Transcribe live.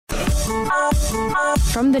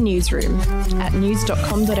From the newsroom at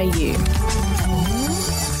news.com.au.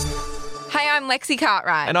 Hey, I'm Lexi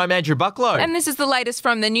Cartwright. And I'm Andrew Bucklow. And this is the latest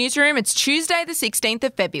from the newsroom. It's Tuesday, the 16th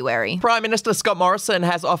of February. Prime Minister Scott Morrison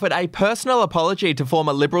has offered a personal apology to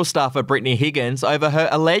former Liberal staffer Brittany Higgins over her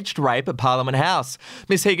alleged rape at Parliament House.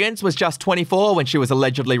 Miss Higgins was just 24 when she was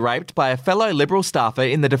allegedly raped by a fellow Liberal staffer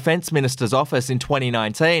in the Defence Minister's office in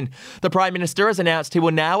 2019. The Prime Minister has announced he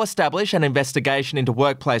will now establish an investigation into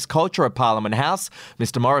workplace culture at Parliament House.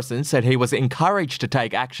 Mr Morrison said he was encouraged to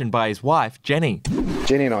take action by his wife, Jenny.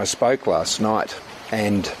 Jenny and I spoke last night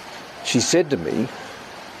and she said to me,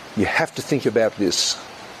 you have to think about this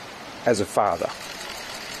as a father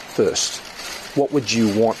first. What would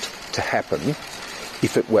you want to happen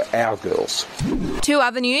if it were our girls? To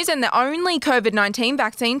other news, and the only COVID-19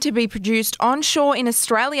 vaccine to be produced onshore in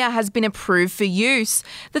Australia has been approved for use.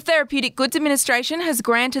 The Therapeutic Goods Administration has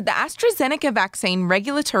granted the AstraZeneca vaccine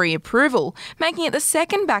regulatory approval, making it the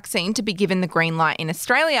second vaccine to be given the green light in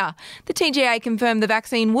Australia. The TGA confirmed the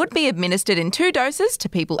vaccine would be administered in 2 doses to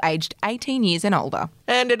people aged 18 years and older.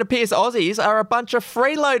 And it appears Aussies are a bunch of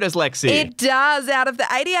freeloaders, Lexi. It does. Out of the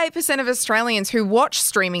 88% of Australians who watch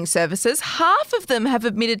streaming services, half of them have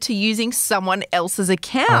admitted to using someone else's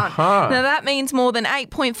account. Now, that means more than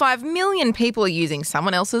 8.5 million people are using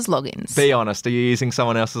someone else's logins. Be honest, are you using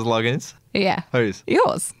someone else's logins? Yeah. Whose?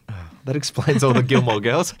 Yours. That explains all the Gilmore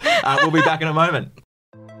Girls. We'll be back in a moment.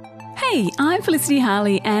 Hey, I'm Felicity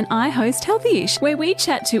Harley and I host Healthyish, where we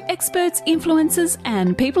chat to experts, influencers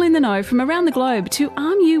and people in the know from around the globe to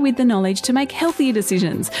arm you with the knowledge to make healthier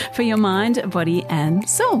decisions for your mind, body and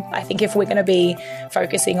soul. I think if we're going to be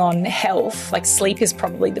focusing on health, like sleep is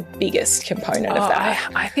probably the biggest component of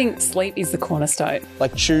that. I think sleep is the cornerstone.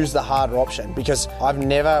 Like choose the harder option, because I've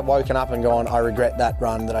never woken up and gone, I regret that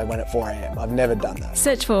run that I went at 4 a.m. I've never done that.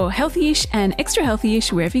 Search for Healthyish and Extra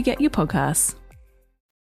Healthyish wherever you get your podcasts.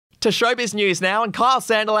 To showbiz news now, and Kyle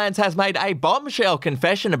Sandilands has made a bombshell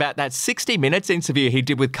confession about that 60 Minutes interview he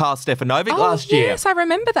did with Karl Stefanovic last year. Yes, I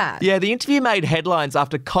remember that. Yeah, the interview made headlines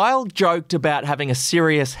after Kyle joked about having a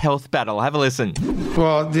serious health battle. Have a listen.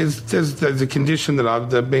 Well, there's a condition that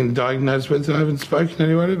I've been diagnosed with that I haven't spoken to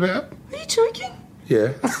anyone about. Are you joking?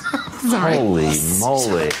 Yeah. Holy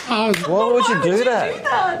moly. Why would you do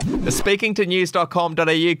that? Speaking to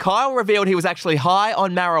news.com.au, Kyle revealed he was actually high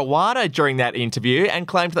on marijuana during that interview and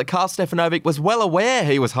claimed that Karl Stefanovic was well aware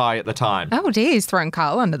he was high at the time. Oh dear, he's thrown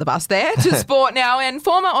Kyle under the bus there. To sport now, and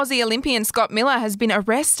former Aussie Olympian Scott Miller has been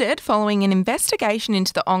arrested following an investigation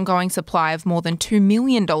into the ongoing supply of more than $2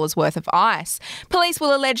 million worth of ice. Police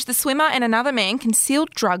will allege the swimmer and another man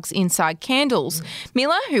concealed drugs inside candles.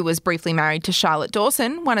 Miller, who was briefly married to Charlotte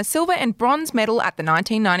Dawson, won a silver and bronze medal at the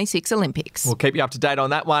 1996 Olympics. We'll keep you up to date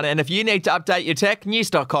on that one. And if you need to update your tech,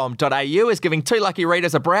 news.com.au is giving 2 lucky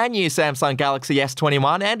readers a brand new Samsung Galaxy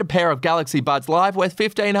S21 and a pair of Galaxy Buds Live worth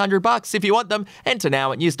 $1,500. If you want them, enter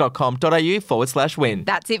now at news.com.au/win.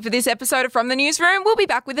 That's it for this episode of From the Newsroom. We'll be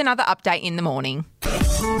back with another update in the morning.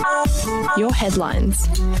 Your headlines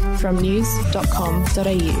from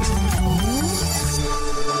news.com.au.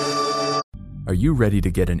 Are you ready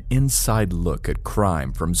to get an inside look at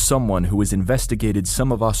crime from someone who has investigated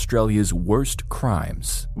some of Australia's worst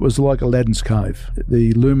crimes? It was like Aladdin's Cave.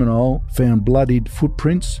 The luminol found bloodied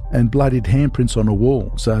footprints and bloodied handprints on a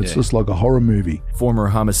wall, so it's just like a horror movie. Former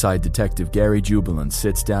homicide detective Gary Jubilant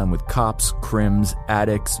sits down with cops, crims,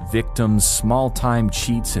 addicts, victims, small-time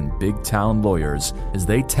cheats and big-town lawyers as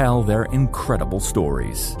they tell their incredible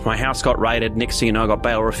stories. My house got raided. Next thing you know, I got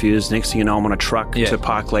bail refused. Next thing you know, I'm on a truck to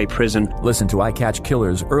Parklea Prison. Listen to I Catch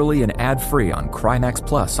Killers early and ad-free on Crimex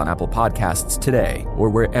Plus on Apple Podcasts today or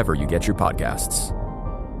wherever you get your podcasts.